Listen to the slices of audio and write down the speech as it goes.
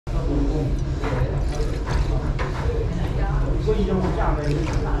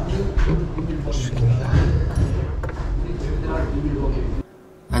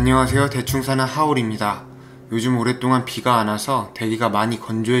안녕하세요. 대충사는 하울입니다. 요즘 오랫동안 비가 안 와서 대기가 많이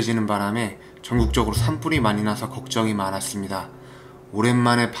건조해지는 바람에 전국적으로 산불이 많이 나서 걱정이 많았습니다.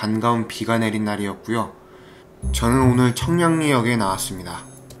 오랜만에 반가운 비가 내린 날이었고요. 저는 오늘 청량리역에 나왔습니다.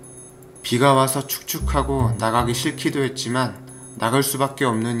 비가 와서 축축하고 나가기 싫기도 했지만 나갈 수밖에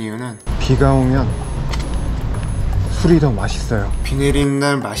없는 이유는 비가 오면 술이 더 맛있어요. 비 내리는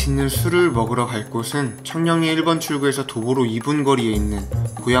날 맛있는 술을 먹으러 갈 곳은 청량리 1번 출구에서 도보로 2분 거리에 있는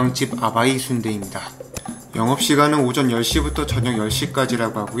고향집 아바이순대입니다. 영업시간은 오전 10시부터 저녁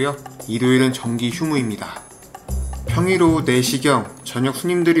 10시까지라고 하고요. 일요일은 정기 휴무입니다. 평일 오후 4시경 저녁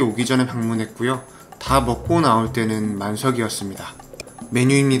손님들이 오기 전에 방문했고요. 다 먹고 나올 때는 만석이었습니다.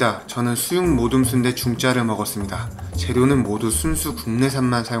 메뉴입니다. 저는 수육 모둠순대 중짜를 먹었습니다. 재료는 모두 순수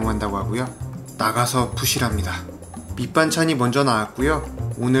국내산만 사용한다고 하고요. 나가서 부실합니다. 밑반찬이 먼저 나왔고요.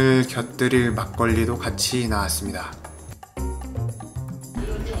 오늘 곁들일 막걸리도 같이 나왔습니다.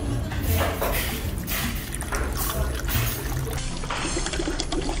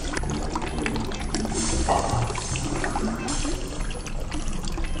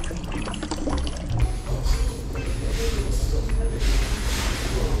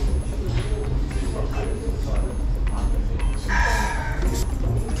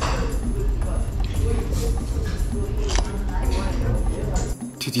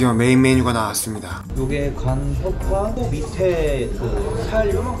 드디어 메인 메뉴가 나왔습니다. 요게 간 혀과 코 밑에 그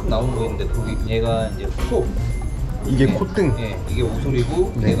살 요만큼 나온 거 있는데 거기 얘가 이제 코. 이게 네, 콧등? 네, 이게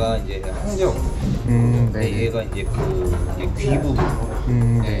오소리고 네. 얘가 이제 항정. 네, 얘가 이제 귀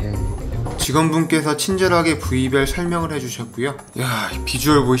부분. 네. 직원분께서 친절하게 부위별 설명을 해주셨고요. 야,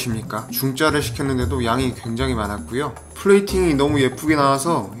 비주얼 보이십니까? 중짜를 시켰는데도 양이 굉장히 많았고요. 플레이팅이 너무 예쁘게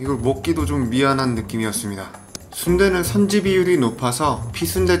나와서 이걸 먹기도 좀 미안한 느낌이었습니다. 순대는 선지 비율이 높아서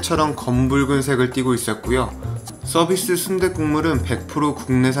피순대처럼 검붉은 색을 띠고 있었고요. 서비스 순대 국물은 100%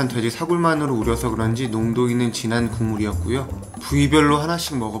 국내산 돼지 사골만으로 우려서 그런지 농도 있는 진한 국물이었고요. 부위별로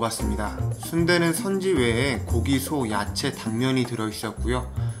하나씩 먹어봤습니다. 순대는 선지 외에 고기, 소, 야채, 당면이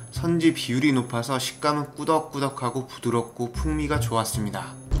들어있었고요. 선지 비율이 높아서 식감은 꾸덕꾸덕하고 부드럽고 풍미가 좋았습니다.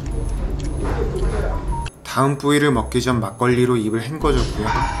 다음 부위를 먹기 전 막걸리로 입을 헹궈줬고요.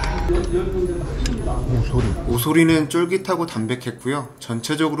 오소리는 쫄깃하고 담백했고요.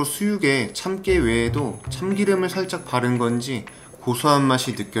 전체적으로 수육에 참깨 외에도 참기름을 살짝 바른 건지 고소한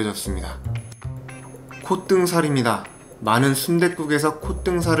맛이 느껴졌습니다. 콧등살입니다. 많은 순댓국에서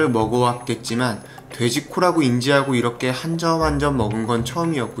콧등살을 먹어왔겠지만 돼지코라고 인지하고 이렇게 한 점 한 점 먹은 건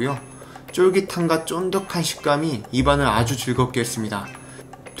처음이었고요. 쫄깃함과 쫀득한 식감이 입안을 아주 즐겁게 했습니다.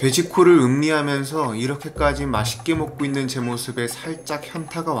 돼지코를 음미하면서 이렇게까지 맛있게 먹고 있는 제 모습에 살짝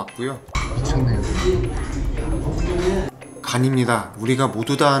현타가 왔고요. 미쳤네요. 간입니다. 우리가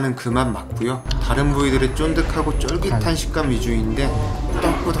모두 다 아는 그 맛 맞고요. 다른 부위들의 쫀득하고 쫄깃한 식감 위주인데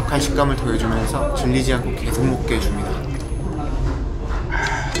꾸덕꾸덕한 식감을 더해주면서 질리지 않고 계속 먹게 해줍니다.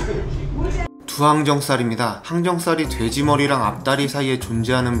 두항정살입니다. 항정살이 돼지머리랑 앞다리 사이에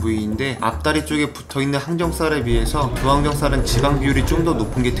존재하는 부위인데 앞다리 쪽에 붙어있는 항정살에 비해서 두항정살은 지방 비율이 좀 더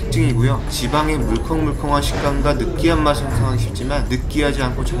높은 게 특징이고요. 지방의 물컹물컹한 식감과 느끼한 맛을 형성하기 쉽지만 느끼하지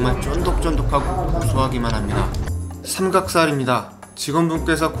않고 정말 쫀득쫀득하고 고소하기만 합니다. 삼각살입니다.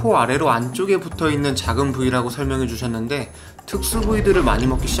 직원분께서 코 아래로 안쪽에 붙어있는 작은 부위라고 설명해 주셨는데 특수 부위들을 많이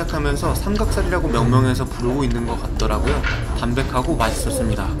먹기 시작하면서 삼각살이라고 명명해서 부르고 있는 것 같더라고요. 담백하고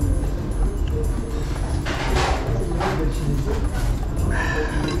맛있었습니다.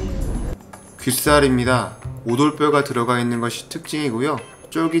 귓살입니다. 오돌뼈가 들어가 있는 것이 특징이고요.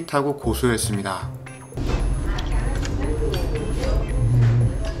 쫄깃하고 고소했습니다.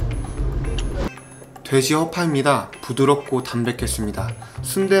 돼지 허파입니다. 부드럽고 담백했습니다.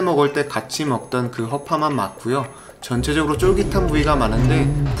 순대 먹을 때 같이 먹던 그 허파만 맞고요. 전체적으로 쫄깃한 부위가 많은데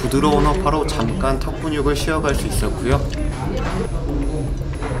부드러운 허파로 잠깐 턱 근육을 쉬어갈 수 있었고요.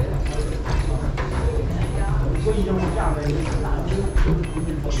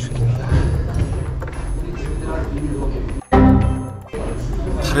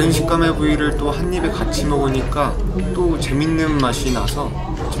 다른 식감의 부위를 또 한 입에 같이 먹으니까 또 재밌는 맛이 나서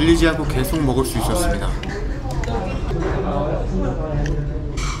질리지 않고 계속 먹을 수 있었습니다.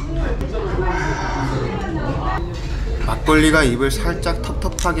 막걸리가 입을 살짝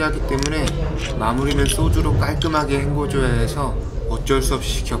텁텁하게 하기 때문에 마무리는 소주로 깔끔하게 헹궈줘야 해서 어쩔 수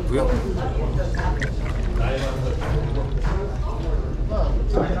없이 시켰고요.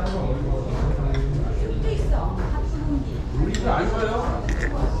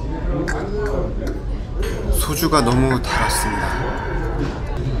 소주가 너무 달았습니다.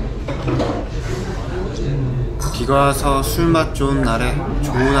 비가 와서 술맛 좋은 날에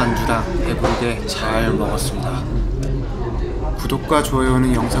좋은 안주랑 배부르게 잘 먹었습니다. 구독과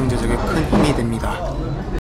좋아요는 영상 제작에 큰 힘이 됩니다.